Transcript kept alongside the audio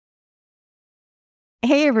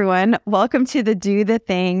Hey everyone, welcome to the Do the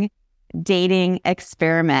Thing dating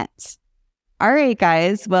experiment. All right,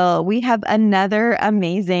 guys. Well, we have another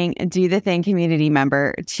amazing Do the Thing community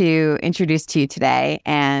member to introduce to you today.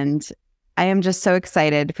 And I am just so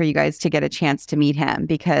excited for you guys to get a chance to meet him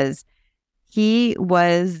because he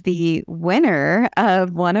was the winner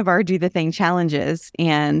of one of our Do the Thing challenges.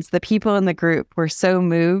 And the people in the group were so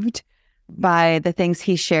moved by the things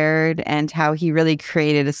he shared and how he really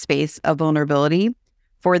created a space of vulnerability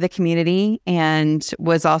for the community and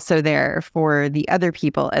was also there for the other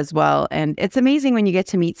people as well. And it's amazing when you get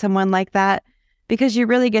to meet someone like that because you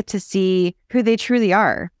really get to see who they truly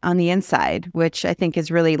are on the inside, which I think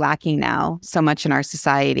is really lacking now so much in our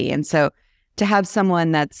society. And so to have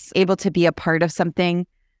someone that's able to be a part of something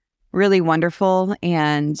really wonderful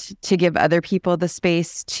and to give other people the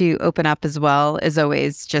space to open up as well is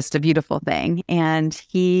always just a beautiful thing. And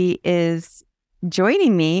he is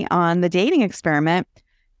joining me on the dating experiment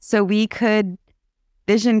so we could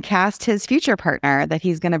vision cast his future partner that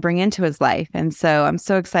he's going to bring into his life. And so I'm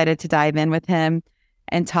so excited to dive in with him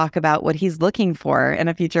and talk about what he's looking for in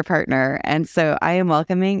a future partner. And so I am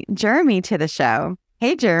welcoming Jeremy to the show.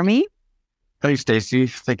 Hey, Jeremy. Hey, Stacy.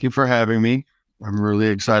 Thank you for having me. I'm really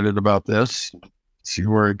excited about this. See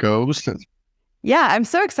where it goes. Yeah, I'm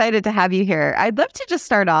so excited to have you here. I'd love to just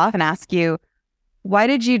start off and ask you, why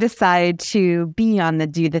did you decide to be on the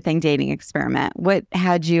Do the Thing dating experiment? What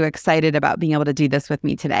had you excited about being able to do this with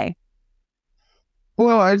me today?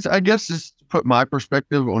 Well, I guess just to put my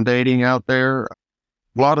perspective on dating out there.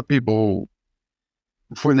 A lot of people,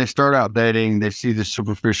 when they start out dating, they see the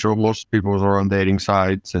superficial. Most people are on dating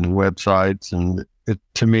sites and websites, and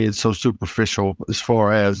to me, it's so superficial as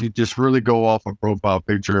far as you just really go off a profile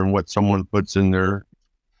picture and what someone puts in there.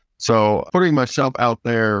 So putting myself out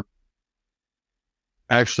there,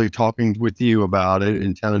 actually talking with you about it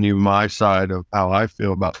and telling you my side of how I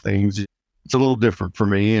feel about things, it's a little different for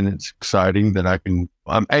me, and it's exciting that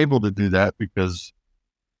I'm able to do that because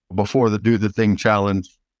before the Do the Thing challenge,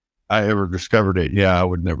 I ever discovered it. Yeah, I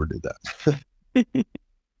would never do that.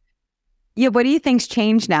 Yeah, what do you think's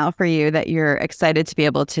changed now for you that you're excited to be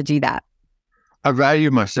able to do that? I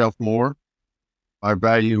value myself more. I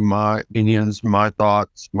value my opinions, my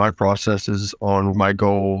thoughts, my processes on my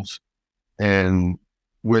goals. And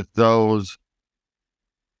with those,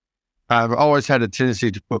 I've always had a tendency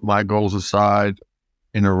to put my goals aside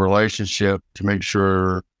in a relationship to make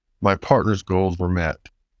sure my partner's goals were met.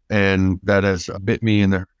 And that has bit me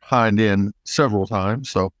in the hind end several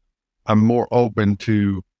times. So I'm more open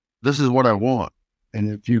to, this is what I want.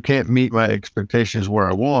 And if you can't meet my expectations where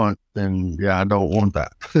I want, then yeah, I don't want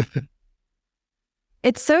that.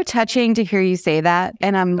 It's so touching to hear you say that.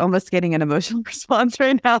 And I'm almost getting an emotional response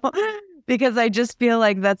right now because I just feel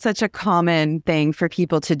like that's such a common thing for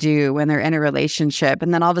people to do when they're in a relationship.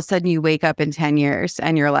 And then all of a sudden you wake up in 10 years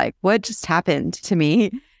and you're like, what just happened to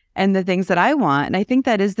me and the things that I want? And I think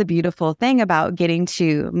that is the beautiful thing about getting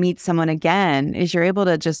to meet someone again is you're able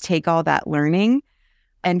to just take all that learning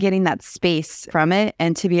and getting that space from it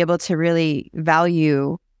and to be able to really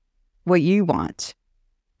value what you want.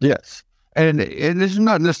 Yes. And it's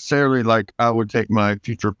not necessarily like I would take my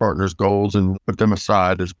future partner's goals and put them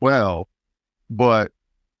aside as well. But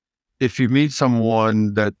if you meet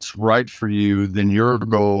someone that's right for you, then your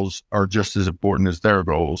goals are just as important as their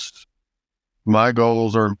goals. My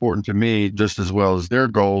goals are important to me just as well as their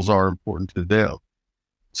goals are important to them.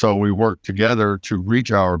 So we work together to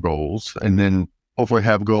reach our goals and then hopefully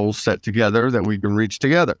have goals set together that we can reach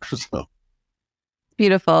together. So.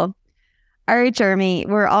 Beautiful. All right, Jeremy,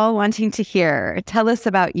 we're all wanting to hear. Tell us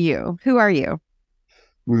about you. Who are you?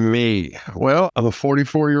 Me. Well, I'm a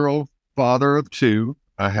 44-year-old father of two.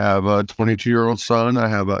 I have a 22-year-old son. I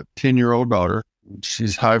have a 10-year-old daughter.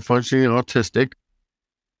 She's high functioning and autistic.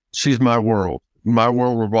 She's my world. My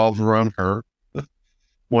world revolves around her.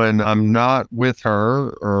 When I'm not with her,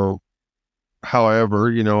 or however,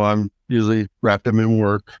 I'm usually wrapped up in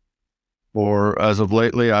work. Or as of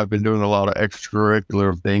lately, I've been doing a lot of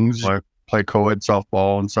extracurricular things. I play co-ed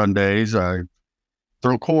softball on Sundays. I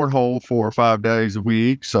throw cornhole 4 or 5 days a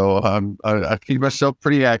week. So I keep myself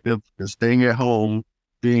pretty active because staying at home,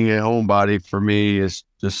 being a homebody for me is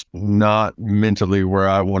just not mentally where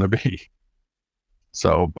I want to be.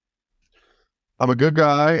 So I'm a good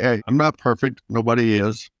guy. I'm not perfect. Nobody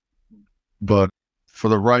is. But for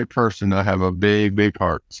the right person, I have a big, big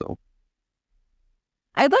heart. So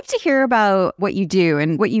I'd love to hear about what you do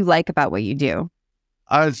and what you like about what you do.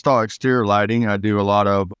 I install exterior lighting. I do a lot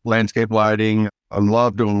of landscape lighting.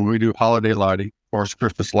 We do holiday lighting, of course,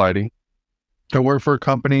 Christmas lighting. I work for a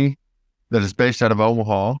company that is based out of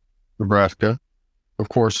Omaha, Nebraska. Of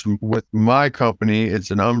course, with my company, it's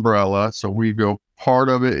an umbrella. So we go, part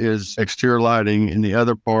of it is exterior lighting, and the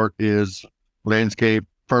other part is landscape,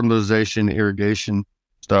 fertilization, irrigation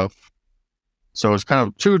stuff. So it's kind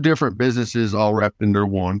of two different businesses all wrapped into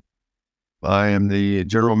one. I am the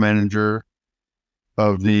general manager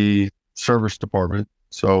of the service department.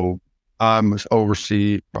 So I must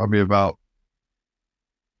oversee probably about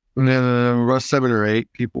 7 or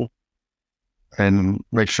 8 people and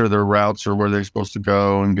make sure their routes are where they're supposed to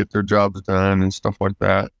go and get their jobs done and stuff like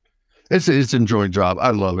that. It's an enjoying job.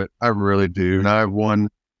 I love it. I really do. And I won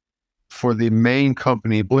for the main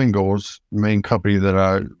company, Blingles, the main company that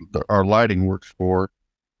our lighting works for.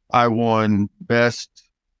 I won best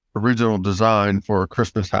original design for a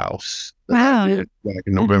Christmas house. Wow. Back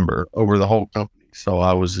in November over the whole company. So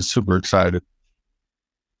I was just super excited.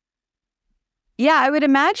 Yeah, I would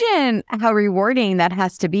imagine how rewarding that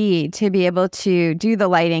has to be able to do the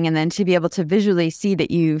lighting and then to be able to visually see that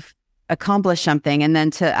you've accomplished something and then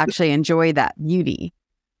to actually enjoy that beauty.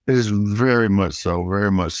 It is very much so, very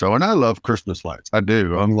much so. And I love Christmas lights. I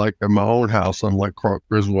do. I'm like in my own house, I'm like Clark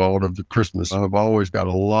Griswold of the Christmas. I've always got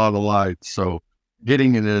a lot of lights. So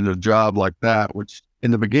getting it in a job like that, which in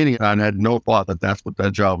the beginning, I had no thought that that's what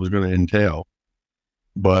that job was going to entail.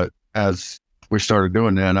 But as we started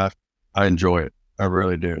doing that, I enjoy it. I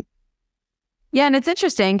really do. Yeah, and it's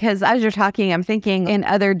interesting because as you're talking, I'm thinking in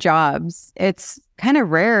other jobs, it's kind of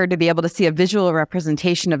rare to be able to see a visual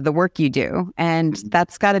representation of the work you do. And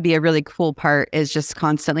that's got to be a really cool part, is just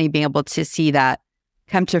constantly being able to see that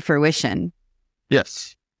come to fruition.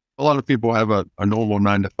 Yes. A lot of people have a normal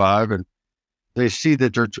 9 to 5 and they see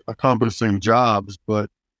that they're accomplishing jobs, but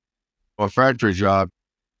a factory job,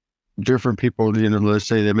 different people, let's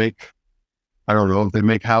say they make, I don't know, if they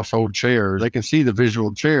make household chairs, they can see the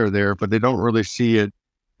visual chair there, but they don't really see it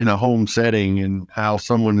in a home setting and how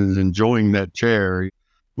someone is enjoying that chair.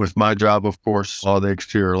 With my job, of course, all the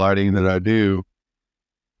exterior lighting that I do,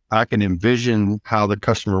 I can envision how the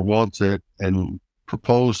customer wants it and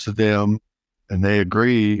propose to them and they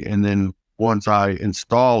agree. And then once I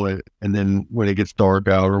install it, and then when it gets dark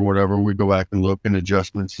out or whatever, we go back and look at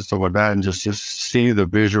adjustments and stuff like that and just see the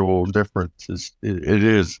visual difference.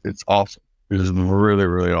 It's awesome. It is really,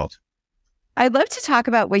 really awesome. I'd love to talk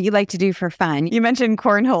about what you like to do for fun. You mentioned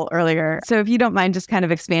cornhole earlier. So if you don't mind just kind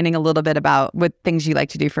of expanding a little bit about what things you like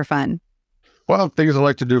to do for fun. Well, things I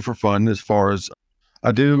like to do for fun, as far as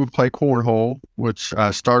I do play cornhole, which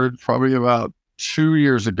I started probably about 2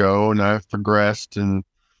 years ago, and I've progressed and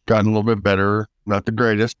gotten a little bit better. Not the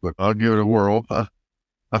greatest, but I'll give it a whirl.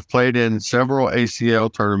 I've played in several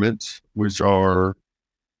ACL tournaments, which are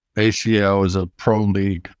ACL is a pro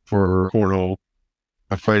league for cornhole.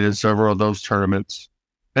 I've played in several of those tournaments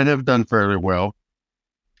and have done fairly well.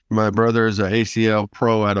 My brother is an ACL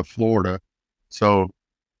pro out of Florida, so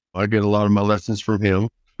I get a lot of my lessons from him.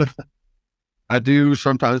 I do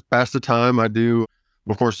sometimes pass the time. I do,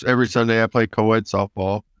 of course, every Sunday I play co-ed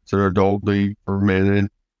softball. It's an adult league for men and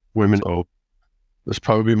women. So this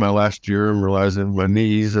probably be my last year. I'm realizing my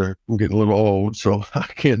knees are getting a little old, so I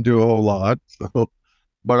can't do a whole lot.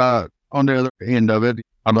 But on the other end of it,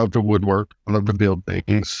 I love to woodwork. I love to build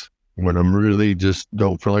things. When I'm really just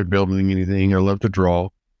don't feel like building anything, I love to draw.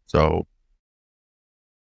 So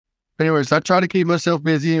anyways, I try to keep myself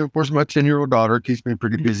busy. Of course, my 10-year-old daughter keeps me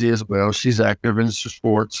pretty busy as well. She's active in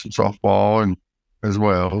sports, softball, and as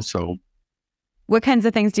well. So what kinds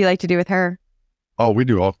of things do you like to do with her? Oh, we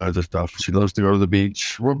do all kinds of stuff. She loves to go to the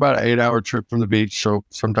beach. We're about an 8-hour trip from the beach. So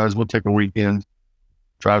sometimes we'll take a weekend,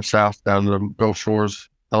 drive south down to the Gulf Shores,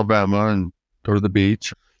 Alabama, and go to the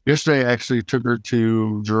beach. Yesterday, I actually took her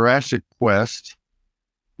to Jurassic Quest,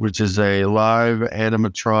 which is a live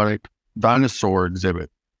animatronic dinosaur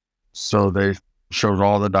exhibit. So they showed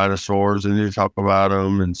all the dinosaurs and they talk about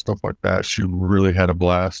them and stuff like that. She really had a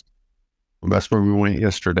blast. That's where we went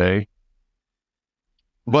yesterday.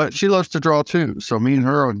 But she loves to draw too. So me and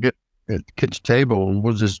her will get at the kitchen table and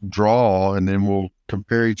we'll just draw and then we'll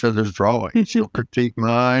compare each other's drawings. She'll critique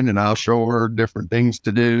mine and I'll show her different things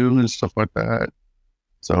to do and stuff like that.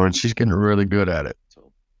 So, and she's getting really good at it.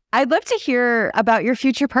 So I'd love to hear about your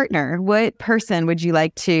future partner. What person would you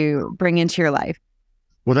like to bring into your life?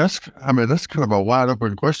 Well, that's kind of a wide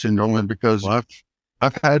open question, only because I've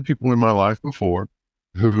had people in my life before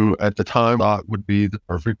who at the time thought would be the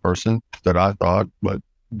perfect person that I thought, but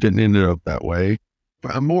didn't end up that way.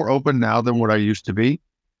 But I'm more open now than what I used to be.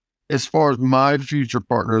 As far as my future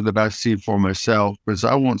partner that I see for myself, is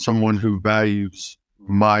I want someone who values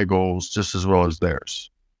my goals just as well as theirs.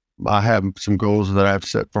 I have some goals that I've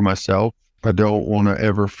set for myself. I don't want to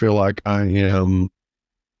ever feel like I am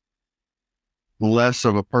less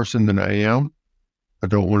of a person than I am. I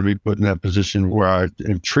don't want to be put in that position where I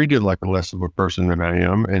am treated like a less of a person than I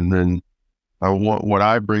am. And then I want what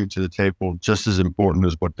I bring to the table just as important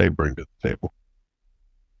as what they bring to the table.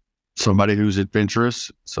 Somebody who's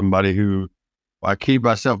adventurous, somebody who I keep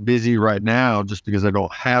myself busy right now just because I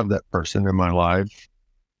don't have that person in my life.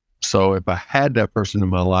 So if I had that person in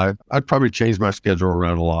my life, I'd probably change my schedule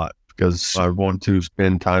around a lot because I want to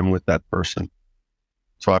spend time with that person.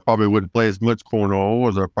 So I probably wouldn't play as much cornhole,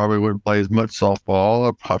 as I probably wouldn't play as much softball.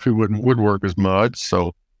 I probably wouldn't woodwork as much.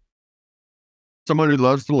 So someone who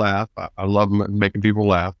loves to laugh. I love making people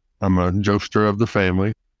laugh. I'm a jokester of the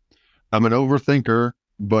family. I'm an overthinker,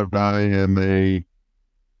 but I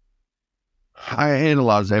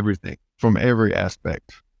analyze everything from every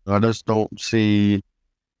aspect. I just don't see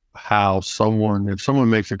how if someone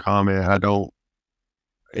makes a comment, I don't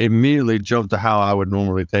immediately jump to how I would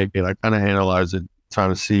normally take it. I kind of analyze it, trying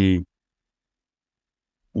to see,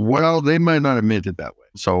 well, they might not have meant it that way.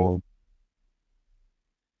 So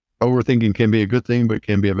overthinking can be a good thing, but it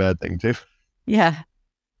can be a bad thing too. Yeah.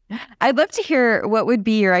 I'd love to hear what would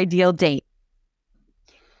be your ideal date.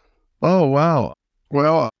 Oh, wow.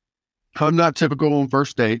 Well, I'm not typical on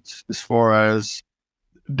first dates as far as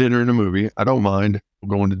dinner and a movie. I don't mind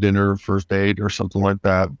going to dinner, first date or something like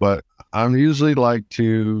that, but I usually like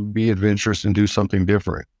to be adventurous and do something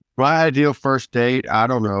different. My ideal first date, I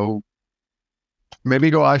don't know, maybe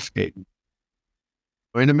go ice skating.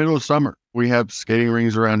 In the middle of summer, we have skating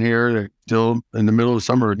rings around here that still in the middle of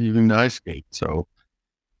summer, you can ice skate. So,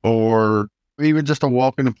 or even just a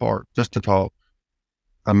walk in the park, just to talk.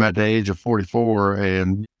 I'm at the age of 44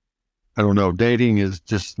 and I don't know, dating is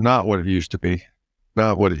just not what it used to be.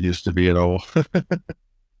 Not what it used to be at all.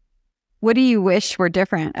 What do you wish were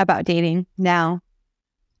different about dating now?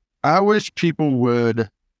 I wish people would,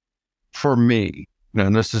 for me, now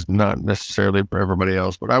this is not necessarily for everybody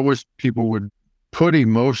else, but I wish people would put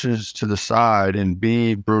emotions to the side and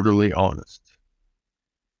be brutally honest.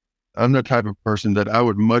 I'm the type of person that I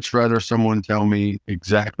would much rather someone tell me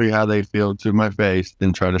exactly how they feel to my face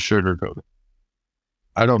than try to sugarcoat it.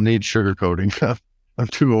 I don't need sugarcoating. I'm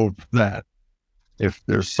too old for that. If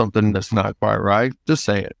there's something that's not quite right, just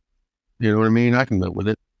say it. You know what I mean? I can live with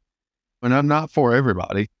it. And I'm not for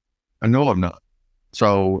everybody. I know I'm not.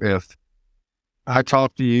 So if I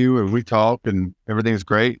talk to you and we talk and everything's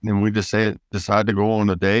great and we just decide to go on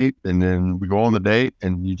a date and then we go on the date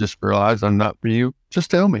and you just realize I'm not for you,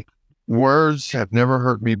 just tell me. Words have never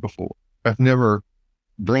hurt me before. I've never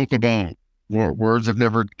blink a day. Words have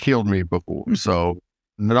never killed me before. So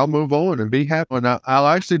then I'll move on and be happy. And I'll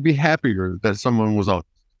actually be happier that someone was honest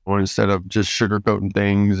or instead of just sugarcoating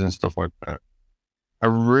things and stuff like that. I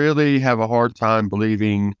really have a hard time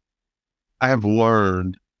believing. I have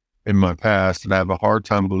learned in my past that I have a hard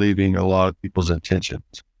time believing a lot of people's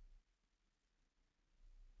intentions.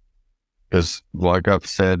 Because like I've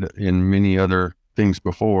said in many other things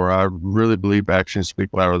before, I really believe actions speak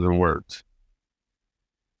louder than words.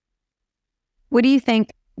 What do you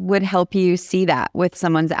think would help you see that with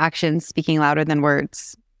someone's actions speaking louder than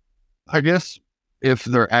words? I guess if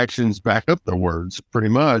their actions back up their words, pretty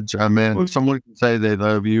much. I mean, someone can say they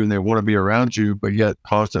love you and they want to be around you, but yet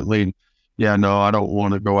constantly, yeah, no, I don't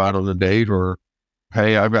want to go out on a date, or,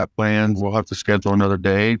 hey, I've got plans, we'll have to schedule another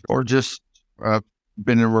date, or just I've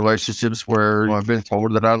been in relationships where I've been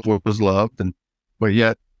told that I was loved, but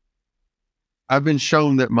yet I've been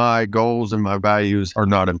shown that my goals and my values are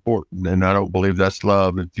not important. And I don't believe that's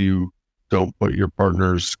love if you don't put your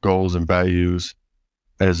partner's goals and values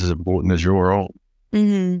as important as your own.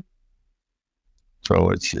 Mm-hmm.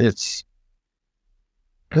 So it's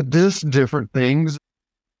just different things.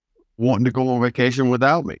 Wanting to go on vacation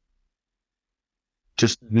without me.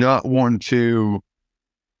 Just not wanting to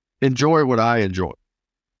enjoy what I enjoy.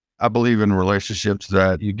 I believe in relationships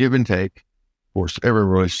that you give and take. Of course, every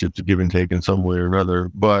relationship's a give and take in some way or another.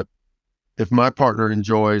 But if my partner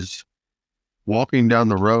enjoys walking down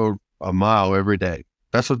the road a mile every day,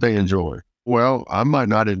 that's what they enjoy. Well, I might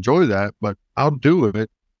not enjoy that, but I'll do it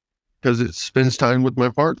because it spends time with my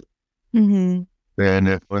partner. Mm-hmm. And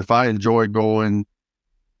if I enjoy going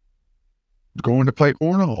to play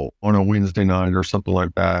cornhole on a Wednesday night or something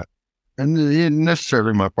like that, and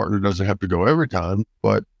necessarily my partner doesn't have to go every time,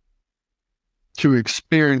 but to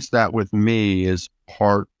experience that with me is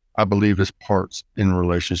I believe is parts in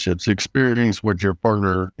relationships. Experience what your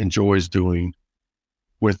partner enjoys doing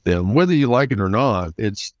with them, whether you like it or not.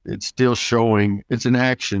 It's still showing, it's an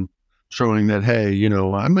action showing that, hey,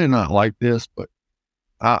 I may not like this, but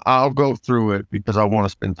I'll go through it because I want to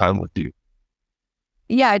spend time with you.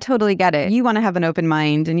 Yeah, I totally get it. You want to have an open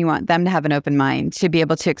mind and you want them to have an open mind to be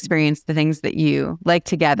able to experience the things that you like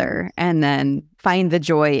together and then find the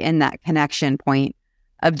joy in that connection point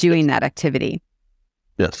of doing that activity.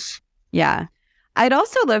 Yes. Yeah. I'd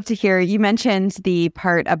also love to hear, you mentioned the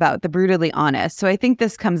part about the brutally honest. So I think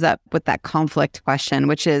this comes up with that conflict question,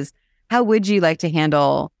 which is how would you like to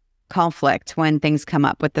handle conflict when things come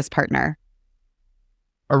up with this partner?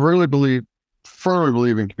 I firmly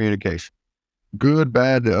believe in communication. Good,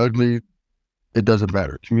 bad, ugly, it doesn't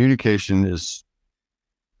matter. Communication is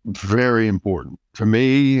very important to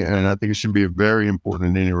me, and I think it should be very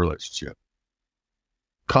important in any relationship.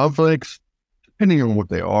 Conflicts, depending on what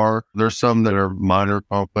they are, there's some that are minor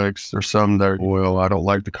conflicts. There's some that are, well, I don't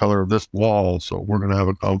like the color of this wall, so we're going to have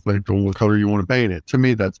a conflict on what color you want to paint it. To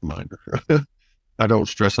me, that's minor. I don't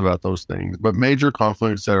stress about those things. But major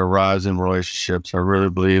conflicts that arise in relationships, I really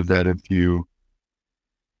believe that if you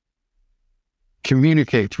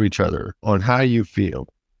communicate to each other on how you feel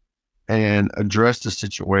and address the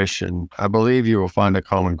situation, I believe you will find a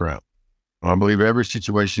common ground. I believe every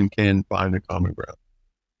situation can find a common ground.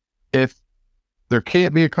 If there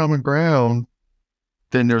can't be a common ground,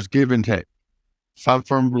 then there's give and take. I'm a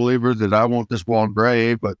firm believer that I want this wall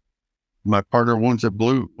gray, but my partner wants it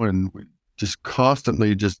blue, and we just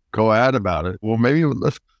constantly just go at about it. Well, maybe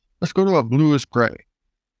let's go to a bluish gray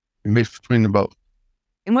and mix between the both.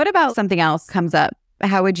 And what about something else comes up?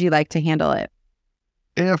 How would you like to handle it?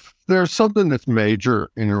 If there's something that's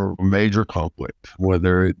major in a major conflict,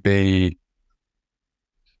 whether it be,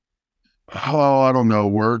 I don't know,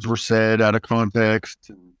 words were said out of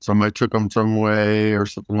context, somebody took them some way or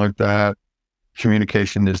something like that,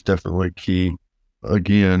 communication is definitely key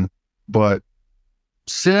again, but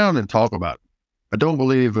sit down and talk about it. I don't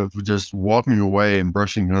believe of just walking away and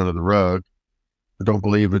brushing it under the rug. I don't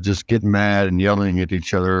believe of just getting mad and yelling at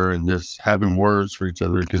each other and just having words for each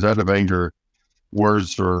other, because out of anger,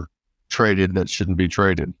 words are traded that shouldn't be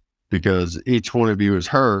traded, because each one of you is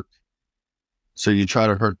hurt. So you try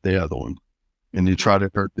to hurt the other one and you try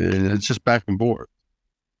to and it's just back and forth.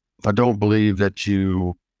 I don't believe that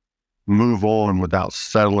you move on without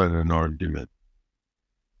settling an argument.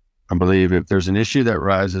 I believe if there's an issue that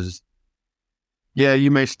rises, yeah,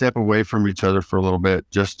 you may step away from each other for a little bit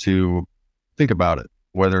just to think about it,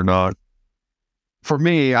 whether or not. For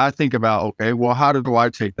me, I think about, okay, well, how do I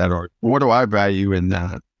take that argument? What do I value in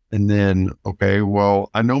that? And then, okay, well,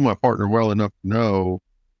 I know my partner well enough to know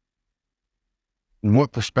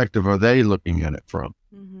what perspective are they looking at it from?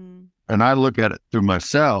 Mm-hmm. And I look at it through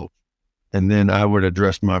myself, and then I would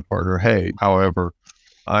address my partner, hey, however,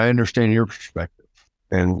 I understand your perspective,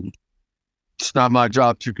 and it's not my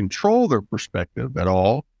job to control their perspective at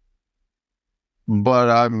all, but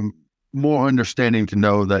I'm more understanding to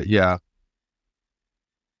know that, yeah,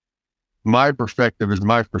 my perspective is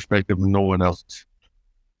my perspective and no one else's.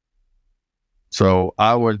 So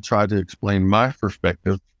I would try to explain my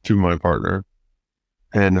perspective to my partner,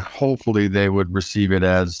 and hopefully they would receive it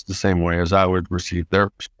as the same way as I would receive their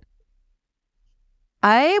perspective.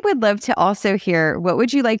 I would love to also hear, what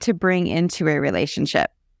would you like to bring into a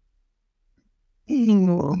relationship?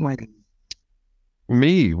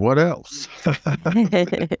 Me, what else?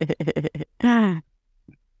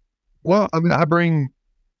 Well, I mean, I bring,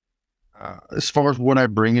 as far as what I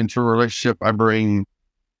bring into a relationship, I bring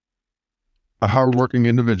a hardworking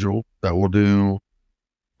individual that will do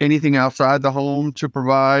anything outside the home to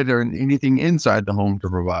provide or anything inside the home to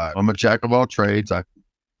provide. I'm a jack of all trades. I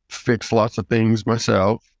fix lots of things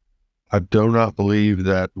myself. I do not believe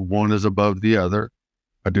that one is above the other.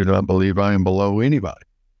 I do not believe I am below anybody.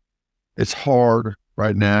 It's hard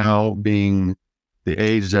right now being the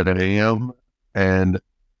age that I am and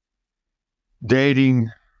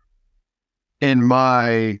dating in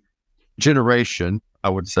my generation, I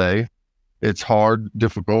would say. It's hard,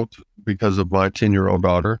 difficult because of my 10-year-old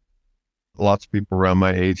daughter. Lots of people around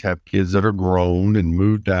my age have kids that are grown and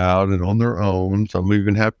moved out and on their own. Some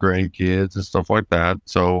even have grandkids and stuff like that.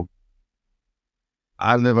 So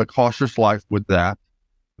I live a cautious life with that.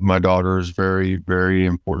 My daughter is very, very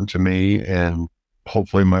important to me, and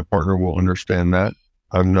hopefully my partner will understand that.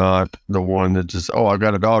 I'm not the one that just, I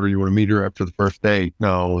got a daughter, you want to meet her after the first date.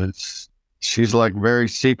 No, she's like very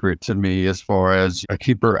secret to me, as far as I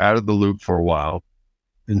keep her out of the loop for a while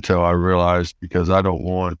until I realize, because I don't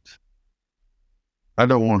want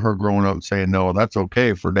her growing up saying, no, that's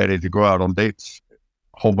okay for daddy to go out on dates,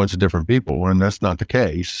 a whole bunch of different people. And that's not the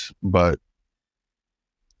case, but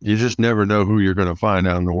you just never know who you're going to find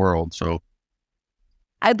out in the world. So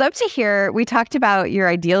I'd love to hear, we talked about your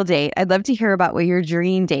ideal date. I'd love to hear about what your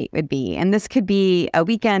dream date would be. And this could be a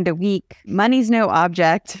weekend, a week. Money's no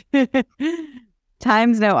object.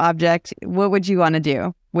 Time's no object. What would you want to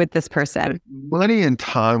do with this person? Money and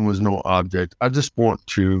time was no object. I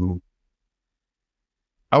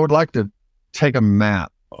would like to take a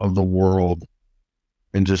map of the world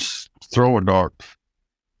and just throw a dart,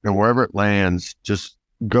 and wherever it lands, just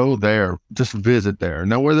go there, just visit there.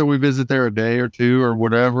 Now, whether we visit there a day or two or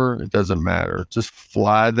whatever, it doesn't matter. Just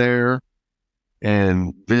fly there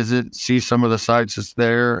and visit, see some of the sights that's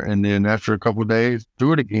there. And then after a couple of days,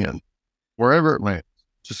 do it again, wherever it lands,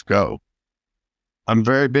 just go. I'm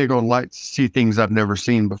very big on like to see things I've never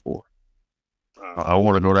seen before. I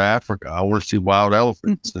want to go to Africa. I want to see wild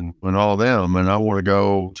elephants and all them. And I want to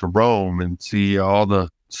go to Rome and see all the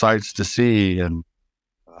sights to see. And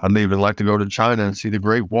I'd even like to go to China and see the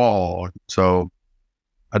Great Wall. So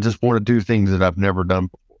I just want to do things that I've never done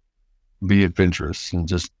before, be adventurous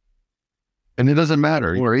and it doesn't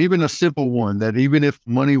matter. Or even a simple one that even if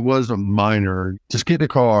money was a minor, just get in a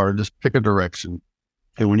car and just pick a direction.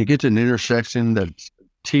 And when you get to an intersection that's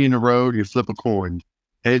T in the road, you flip a coin.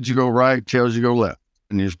 Heads you go right, tails you go left.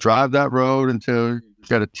 And you just drive that road until you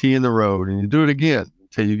got a T in the road. And you do it again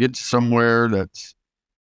until you get to somewhere that's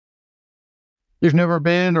you've never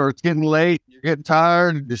been, or it's getting late, you're getting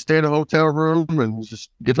tired, you stay in a hotel room and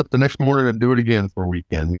just get up the next morning and do it again for a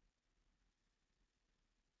weekend.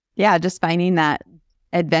 Yeah, just finding that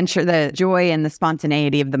adventure, the joy and the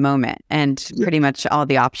spontaneity of the moment, and pretty much all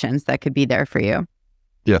the options that could be there for you.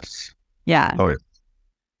 Yes. Yeah. Oh, yeah.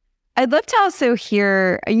 I'd love to also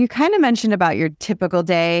hear, you kind of mentioned about your typical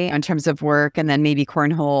day in terms of work and then maybe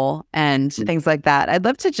cornhole and things like that. I'd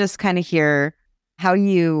love to just kind of hear how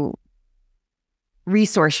you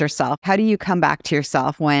resource yourself. How do you come back to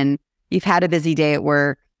yourself when you've had a busy day at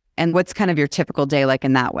work, and what's kind of your typical day like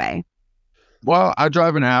in that way? Well, I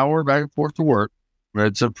drive an hour back and forth to work.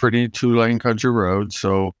 It's a pretty 2-lane country road.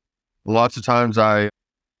 So lots of times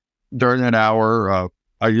during that hour,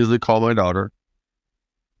 I usually call my daughter,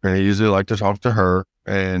 and I usually like to talk to her,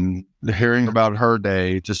 and hearing about her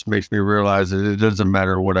day just makes me realize that it doesn't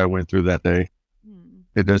matter what I went through that day.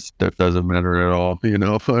 That doesn't matter at all. You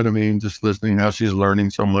know what I mean? Just listening how she's learning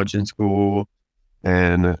so much in school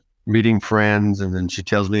and meeting friends. And then she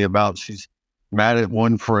tells me about she's mad at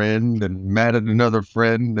one friend and mad at another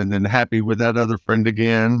friend and then happy with that other friend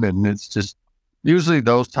again. And it's just usually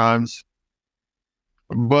those times.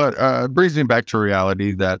 But it brings me back to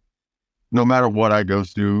reality that no matter what I go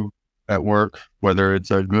through at work, whether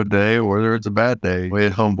it's a good day or whether it's a bad day,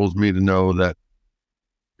 it humbles me to know that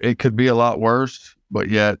it could be a lot worse, but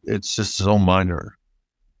yet it's just so minor.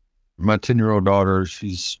 My 10-year-old daughter,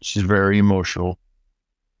 she's very emotional.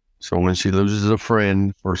 So when she loses a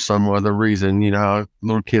friend for some other reason, you know how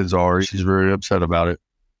little kids are, she's very upset about it.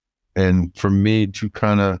 And for me to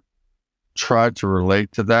kind of try to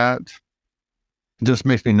relate to that just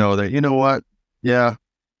makes me know that, you know what? Yeah,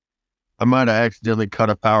 I might have accidentally cut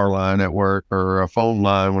a power line at work or a phone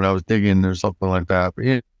line when I was digging or something like that. But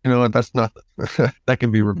you know what? That's nothing. That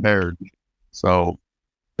can be repaired. So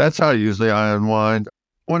that's how usually I unwind.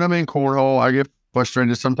 When I'm in cornhole, I get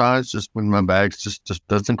frustrated sometimes just when my bags just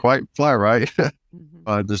doesn't quite fly right.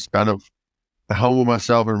 I just kind of humble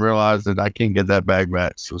myself and realize that I can't get that bag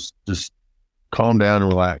back. So just calm down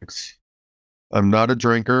and relax. I'm not a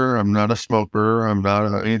drinker. I'm not a smoker. I'm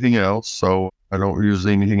not anything else. So I don't use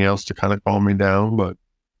anything else to kind of calm me down, but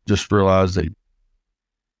just realize that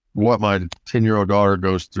what my 10-year-old daughter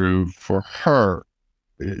goes through, for her,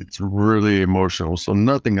 it's really emotional. So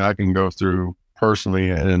nothing I can go through personally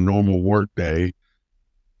in a normal work day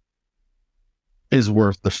is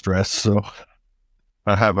worth the stress. So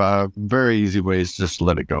I have very easy ways just to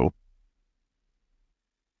let it go.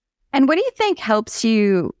 And what do you think helps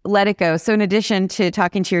you let it go? So in addition to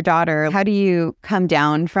talking to your daughter, how do you come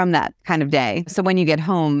down from that kind of day? So when you get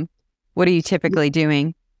home, what are you typically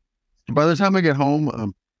doing? By the time I get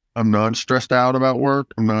home, I'm not stressed out about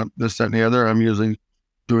work. I'm not this, that, and the other. I'm usually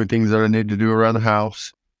doing things that I need to do around the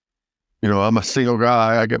house. You know, I'm a single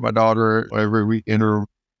guy. I get my daughter every weekend or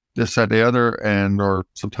this, that, and the other, or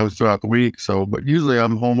sometimes throughout the week. So, but usually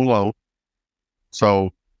I'm home alone.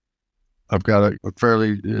 So I've got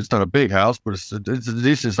it's not a big house, but it's a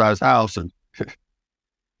decent sized house. And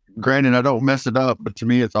granted, I don't mess it up, but to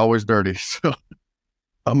me, it's always dirty. So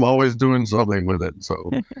I'm always doing something with it.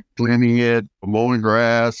 So cleaning it, mowing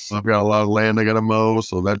grass. I've got a lot of land I got to mow.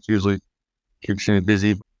 So that usually keeps me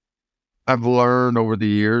busy. I've learned over the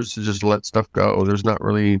years to just let stuff go. There's not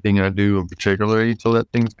really anything I do in particular to let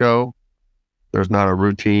things go. There's not a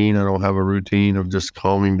routine. I don't have a routine of just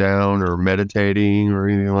calming down or meditating or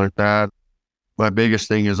anything like that. My biggest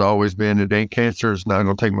thing has always been, it ain't cancer. It's not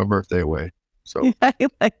going to take my birthday away. So I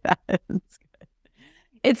like that. That's good.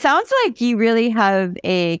 It sounds like you really have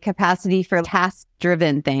a capacity for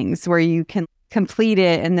task-driven things where you can complete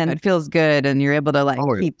it and then it feels good and you're able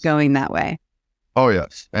to keep going that way. Oh,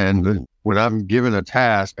 yes. And when I'm given a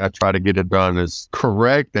task, I try to get it done as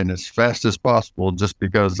correct and as fast as possible, just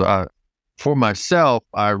because for myself,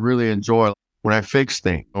 I really enjoy when I fix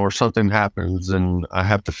things or something happens and I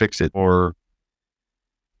have to fix it, or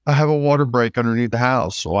I have a water break underneath the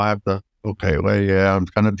house. So I have to, I'm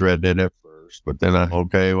kind of dreading it at first, but then I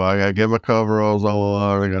got to get my coveralls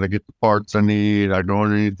on. I got to get the parts I need. I go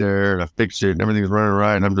underneath there and I fix it and everything's running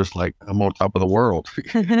right. And I'm just like, I'm on top of the world.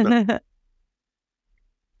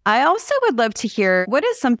 I also would love to hear, what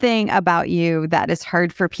is something about you that is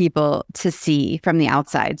hard for people to see from the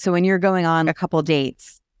outside? So when you're going on a couple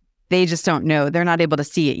dates, they just don't know. They're not able to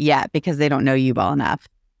see it yet because they don't know you well enough.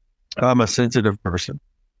 I'm a sensitive person.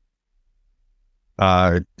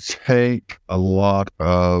 I take a lot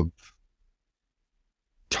of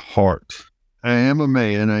heart. I am a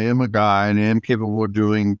man, I am a guy, and I am capable of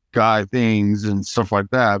doing guy things and stuff like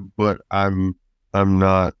that, but I'm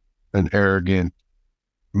not an arrogant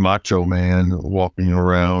macho man walking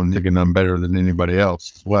around thinking I'm better than anybody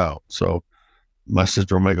else as well. So my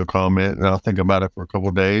sister will make a comment and I'll think about it for a couple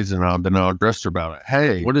of days and then I'll address her about it.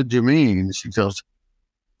 Hey, what did you mean? She'll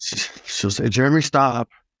say, Jeremy, stop.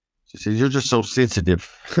 She says, you're just so sensitive.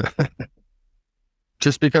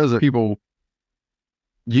 Just because of people,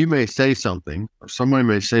 you may say something or somebody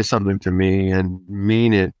may say something to me and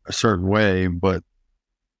mean it a certain way, but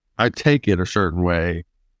I take it a certain way.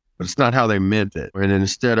 But it's not how they meant it. And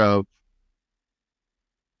instead of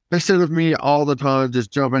me all the time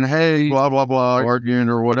just jumping, hey, blah, blah, blah, arguing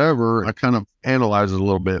or whatever, I kind of analyze it a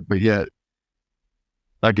little bit. But yet,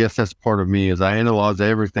 I guess that's part of me is I analyze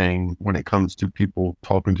everything when it comes to people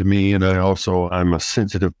talking to me. And I'm a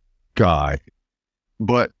sensitive guy.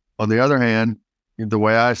 But on the other hand, the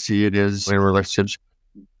way I see it is in relationships,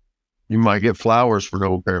 you might get flowers for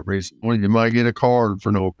no apparent reason. Or you might get a card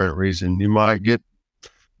for no apparent reason. You might get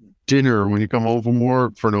dinner when you come home from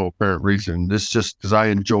work for no apparent reason. This just because I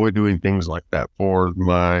enjoy doing things like that for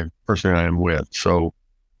my person I am with. So,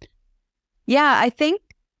 yeah, I think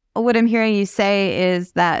what I'm hearing you say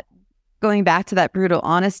is that going back to that brutal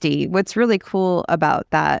honesty, what's really cool about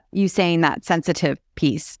that, you saying that sensitive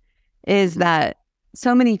piece, is that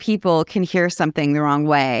so many people can hear something the wrong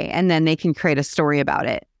way and then they can create a story about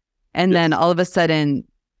it. And then all of a sudden,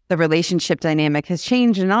 the relationship dynamic has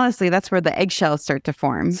changed. And honestly, that's where the eggshells start to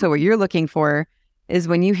form. So what you're looking for is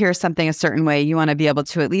when you hear something a certain way, you want to be able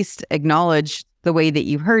to at least acknowledge the way that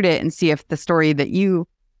you heard it and see if the story that you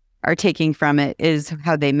are taking from it is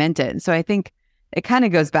how they meant it. And so I think it kind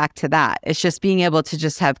of goes back to that. It's just being able to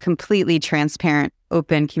just have completely transparent,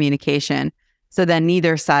 open communication. So then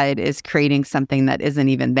neither side is creating something that isn't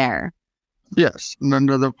even there. Yes. And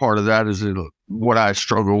another part of that is what I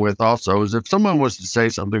struggle with also is if someone was to say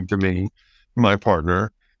something to me, my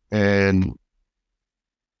partner, and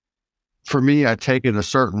for me, I take it a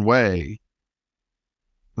certain way.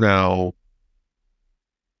 Now,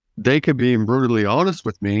 they could be brutally honest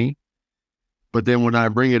with me, but then when I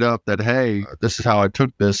bring it up that, hey, this is how I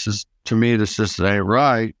took this, is to me, this just ain't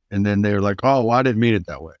right. And then they're like, oh, well, I didn't mean it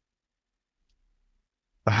that way.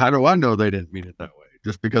 How do I know they didn't mean it that way?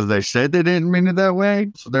 Just because they said they didn't mean it that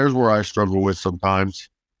way? So there's where I struggle with sometimes,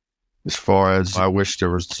 as far as I wish there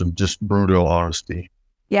was some just brutal honesty.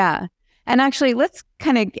 Yeah. And actually, let's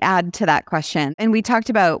kind of add to that question. And we talked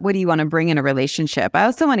about what do you want to bring in a relationship? I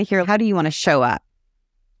also want to hear, how do you want to show up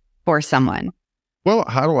for someone? Well,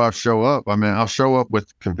 how do I show up? I mean, I'll show up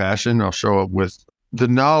with compassion. I'll show up with the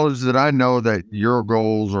knowledge that I know that your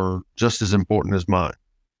goals are just as important as mine.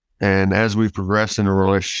 And as we progress in a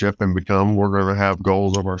relationship and we're going to have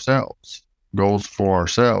goals of ourselves, goals for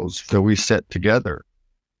ourselves that we set together.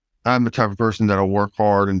 I'm the type of person that'll work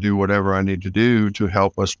hard and do whatever I need to do to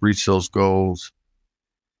help us reach those goals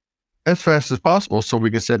as fast as possible so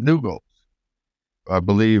we can set new goals. I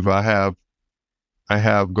believe I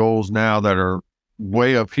have goals now that are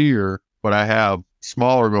way up here, but I have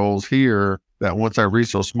smaller goals here that once I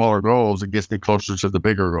reach those smaller goals, it gets me closer to the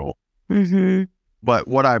bigger goal. Mm-hmm. But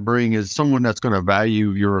what I bring is someone that's going to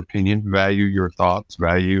value your opinion, value your thoughts,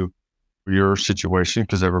 value your situation,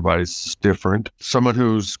 because everybody's different. Someone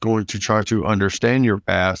who's going to try to understand your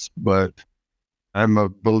past, but I'm a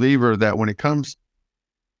believer that when it comes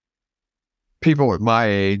people at my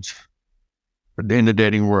age in the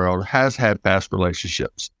dating world has had past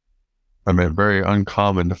relationships. I mean, very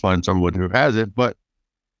uncommon to find someone who has it, but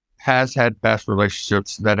has had past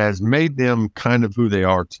relationships that has made them kind of who they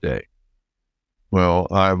are today. Well,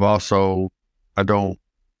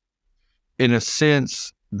 in a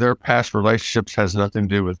sense, their past relationships has nothing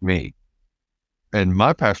to do with me. And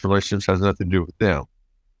my past relationships has nothing to do with them.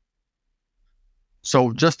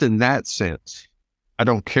 So just in that sense, I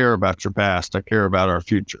don't care about your past. I care about our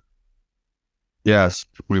future. Yes,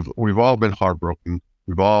 we've all been heartbroken.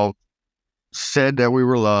 We've all said that we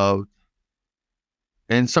were loved.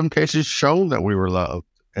 In some cases, shown that we were loved.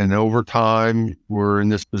 And over time, we're in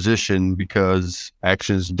this position because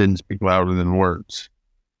actions didn't speak louder than words.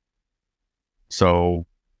 So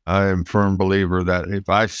I am a firm believer that if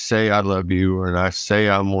I say I love you and I say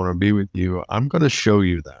I want to be with you, I'm going to show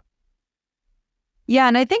you that. Yeah.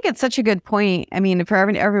 And I think it's such a good point. I mean, for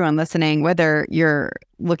everyone listening, whether you're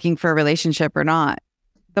looking for a relationship or not,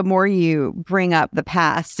 the more you bring up the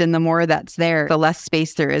past and the more that's there, the less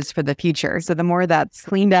space there is for the future. So the more that's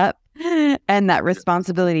cleaned up and that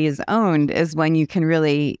responsibility is owned is when you can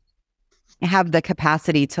really have the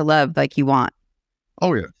capacity to love like you want.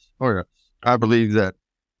 Oh, yes. Oh, yes. I believe that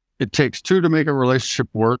it takes two to make a relationship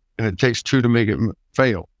work and it takes two to make it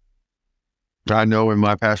fail. I know in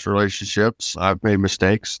my past relationships, I've made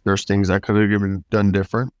mistakes. There's things I could have done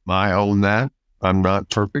different. I own that. I'm not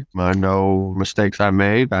perfect. I know mistakes I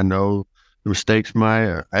made. I know the mistakes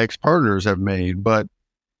my ex-partners have made. But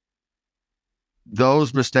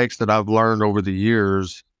those mistakes that I've learned over the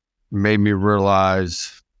years made me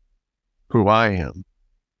realize who I am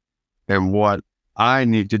and what I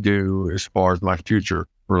need to do as far as my future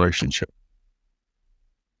relationship.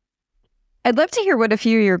 I'd love to hear what a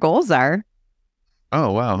few of your goals are.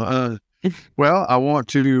 Oh, wow. Well, I want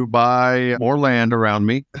to buy more land around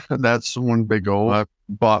me. That's one big goal. I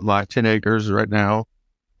bought my 10 acres right now,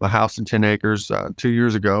 my house in 10 acres 2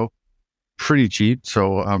 years ago. Pretty cheap.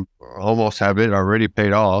 So I almost have it already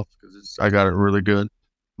paid off because I got it really good.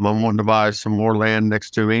 I'm wanting to buy some more land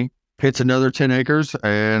next to me. It's another 10 acres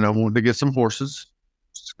and I want to get some horses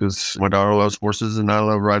because my daughter loves horses and I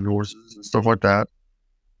love riding horses and stuff like that.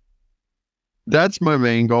 That's my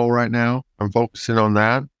main goal right now. I'm focusing on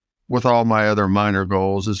that with all my other minor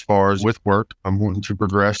goals as far as with work. I'm wanting to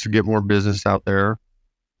progress to get more business out there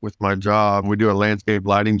with my job. We do a landscape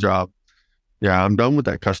lighting job. Yeah, I'm done with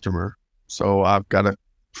that customer. So I've got to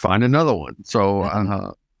find another one. So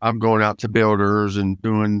I'm going out to builders and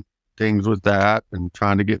doing things with that and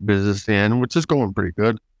trying to get business in, which is going pretty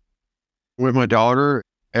good. With my daughter,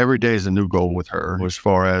 every day is a new goal with her as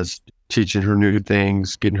far as teaching her new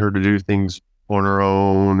things, getting her to do things on her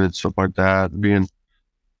own and stuff like that.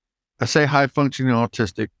 I say high functioning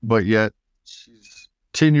autistic, but yet she's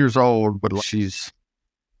 10 years old, but it's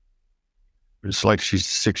like she's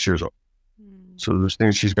 6 years old. So there's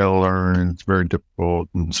things she's got to learn and it's very difficult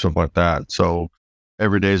and stuff like that. So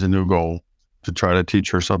every day is a new goal to try to teach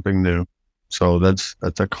her something new. So that's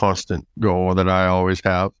a constant goal that I always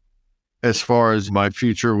have. As far as my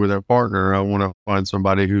future with a partner, I want to find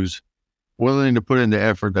somebody who's willing to put in the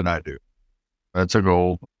effort that I do. That's a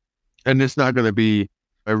goal. And it's not going to be,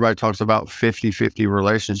 everybody talks about 50-50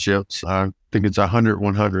 relationships. I think it's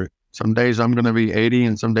 100-100. Some days I'm going to be 80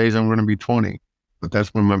 and some days I'm going to be 20. But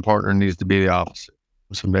that's when my partner needs to be the opposite.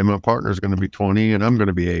 Someday my partner is going to be 20 and I'm going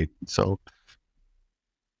to be 80. So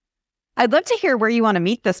I'd love to hear where you want to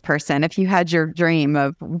meet this person if you had your dream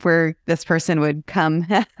of where this person would come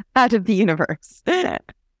out of the universe.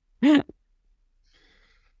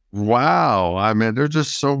 Wow. I mean, there's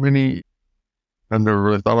just so many. I never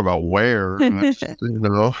really thought about where.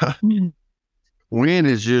 When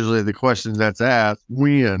is usually the question that's asked.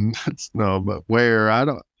 When? No, but where? I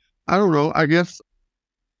don't know. I guess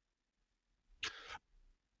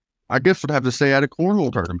I'd have to say at a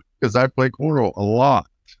cornhole tournament because I play cornhole a lot.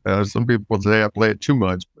 Some people say I play it too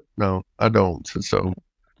much, but no, I don't. So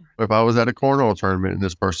if I was at a cornhole tournament and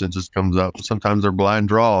this person just comes up, sometimes they're blind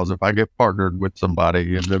draws. If I get partnered with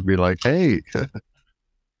somebody and they'll be like, hey,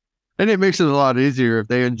 and it makes it a lot easier if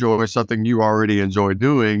they enjoy something you already enjoy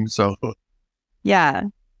doing. So yeah.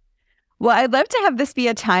 Well, I'd love to have this be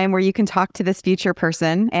a time where you can talk to this future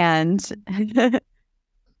person and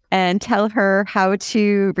and tell her how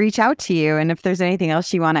to reach out to you. And if there's anything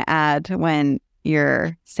else you want to add when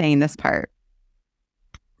you're saying this part.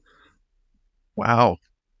 Wow.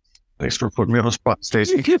 Thanks for putting me on the spot,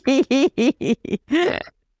 Stacey.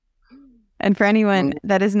 And for anyone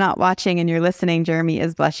that is not watching and you're listening, Jeremy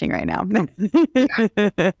is blushing right now in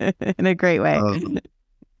a great way.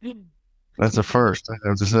 That's a first, I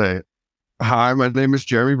have to say. Hi, my name is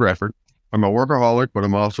Jeremy Bradford. I'm a workaholic, but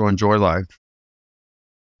I'm also enjoy life.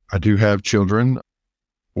 I do have children.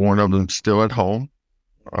 One of them still at home.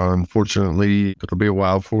 Unfortunately, it'll be a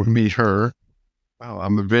while before we meet her. Wow,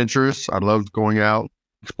 I'm adventurous. I love going out,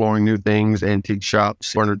 exploring new things, antique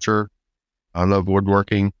shops, furniture. I love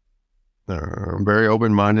woodworking. I'm very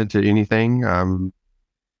open-minded to anything. I'm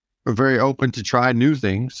very open to try new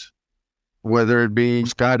things, whether it be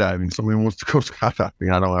skydiving. Somebody wants to go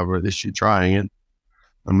skydiving. I don't have an issue trying it.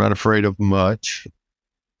 I'm not afraid of much.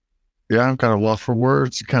 Yeah, I'm kind of lost for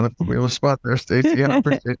words. You kind of put me on the spot there, Stacey. Yeah, I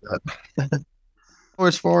appreciate that.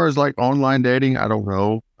 As far as like online dating, I don't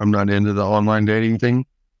know. I'm not into the online dating thing.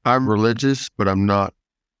 I'm religious, but I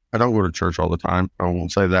don't go to church all the time. I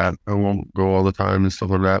won't say that. I won't go all the time and stuff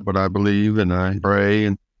like that, but I believe and I pray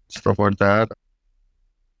and stuff like that.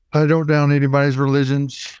 I don't down anybody's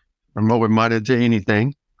religions. I'm open-minded to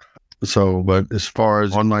anything. So, but as far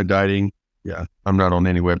as online dating, yeah, I'm not on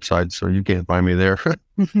any website, so you can't find me there.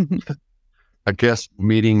 I guess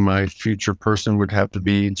meeting my future person would have to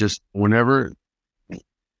be just whenever.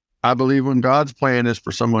 I believe when God's plan is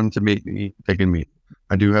for someone to meet me, they can meet.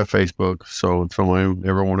 I do have Facebook, so if someone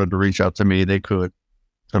ever wanted to reach out to me, they could.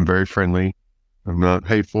 I'm very friendly. I'm not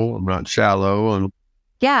hateful. I'm not shallow. And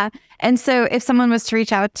yeah. And so if someone was to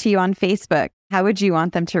reach out to you on Facebook, how would you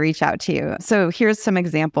want them to reach out to you? So here's some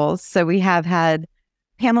examples. So we have had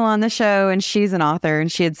Pamela on the show, and she's an author,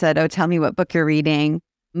 and she had said, oh, tell me what book you're reading.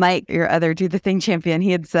 Mike, your other Do the Thing champion,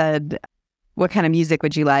 he had said, what kind of music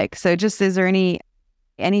would you like? So just, is there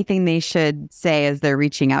anything they should say as they're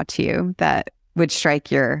reaching out to you that would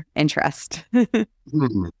strike your interest? I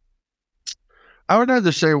would have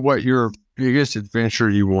to say what your biggest adventure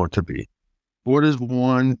you want to be. What is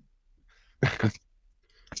one?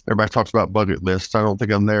 Everybody talks about bucket lists. I don't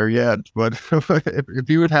think I'm there yet, but if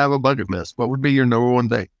you would have a bucket list, what would be your number one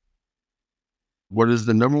thing? What is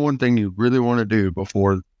the number one thing you really want to do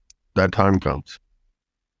before that time comes?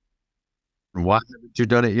 And why haven't you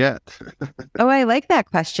done it yet? Oh, I like that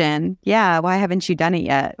question. Yeah. Why haven't you done it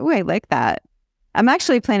yet? Oh, I like that. I'm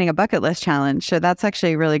actually planning a bucket list challenge. So that's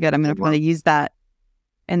actually really good. I'm going to probably use that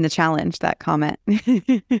in the challenge, that comment.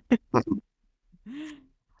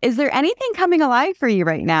 Is there anything coming alive for you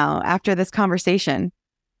right now after this conversation?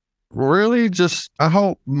 Really, just, I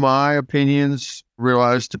hope my opinions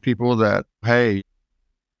realize to people that, hey,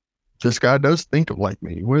 this guy does think like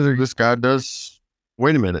me. Whether this guy does,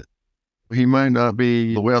 wait a minute. He might not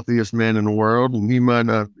be the wealthiest man in the world, and he might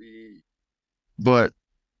not be, but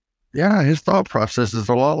yeah, his thought process is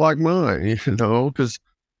a lot like mine, because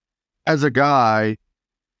as a guy,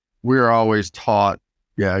 we're always taught,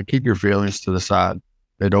 yeah, keep your feelings to the side.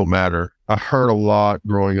 They don't matter. I heard a lot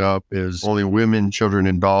growing up is only women, children,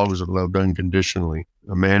 and dogs are loved unconditionally.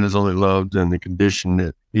 A man is only loved in the condition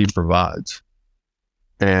that he provides.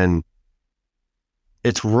 And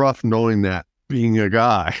it's rough knowing that, being a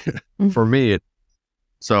guy. For me,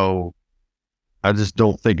 so I just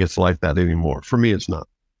don't think it's like that anymore. For me, it's not.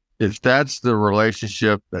 If that's the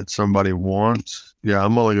relationship that somebody wants, yeah,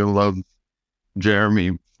 I'm only going to love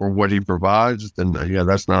Jeremy for what he provides, then yeah,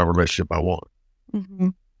 that's not a relationship I want. Mm-hmm.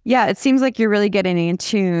 Yeah, it seems like you're really getting in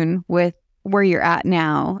tune with where you're at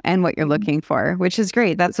now and what you're looking for, which is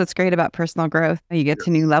great. That's what's great about personal growth. You get to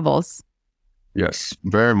new levels. Yes,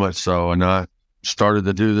 very much so. And I started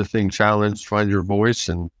to Do the Thing challenge, Find Your Voice.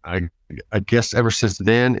 And I guess ever since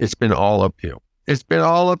then, it's been all uphill. It's been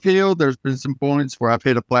all uphill. There's been some points where I've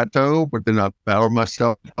hit a plateau, but then I've battled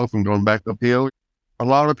myself from going back uphill. A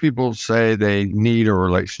lot of people say they need a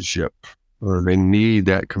relationship or they need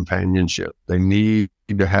that companionship. They need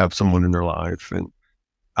to have someone in their life. And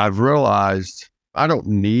I've realized I don't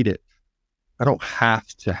need it. I don't have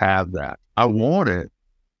to have that. I want it.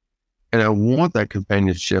 And I want that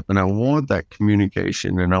companionship, and I want that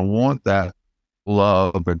communication, and I want that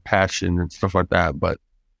love and passion and stuff like that. But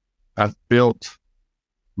I've built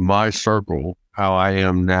my circle, how I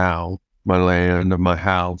am now, my land, my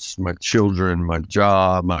house, my children, my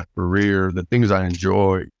job, my career, the things I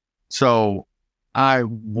enjoy. So I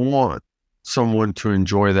want someone to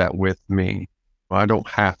enjoy that with me. I don't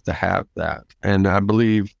have to have that. And I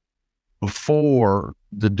believe before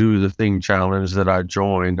the Do the Thing challenge that I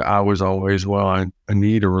joined, I was always, well, I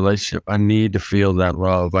need a relationship. I need to feel that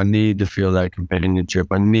love. I need to feel that companionship.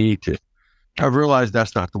 I've realized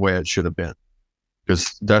that's not the way it should have been,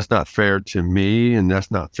 because that's not fair to me and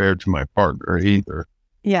that's not fair to my partner either.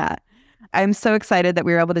 Yeah. I'm so excited that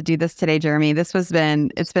we were able to do this today, Jeremy. It's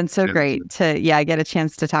been so great to, get a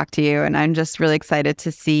chance to talk to you. And I'm just really excited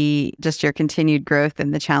to see just your continued growth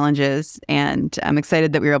and the challenges. And I'm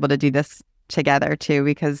excited that we were able to do this together too,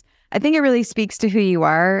 because I think it really speaks to who you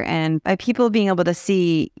are, and by people being able to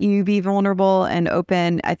see you be vulnerable and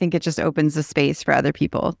open, I think it just opens the space for other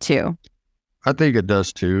people too. I think it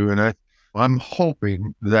does too. And I'm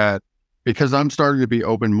hoping that because I'm starting to be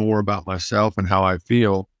open more about myself and how I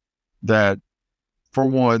feel, that for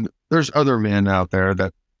one, there's other men out there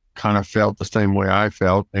that kind of felt the same way I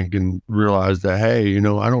felt and can realize that, hey,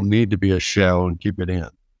 I don't need to be a shell and keep it in.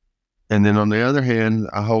 And then on the other hand,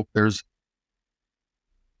 I hope there's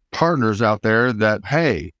partners out there that,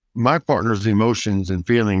 hey, my partner's emotions and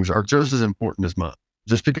feelings are just as important as mine.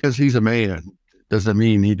 Just because he's a man doesn't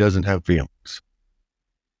mean he doesn't have feelings.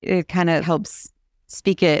 It kind of helps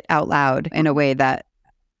speak it out loud in a way that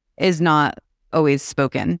is not always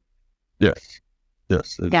spoken. Yes.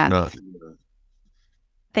 It's not.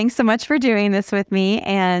 Thanks so much for doing this with me.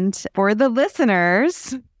 And for the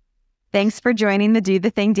listeners, thanks for joining the Do the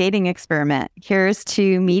Thing dating experiment. Here's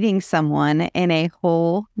to meeting someone in a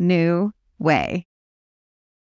whole new way.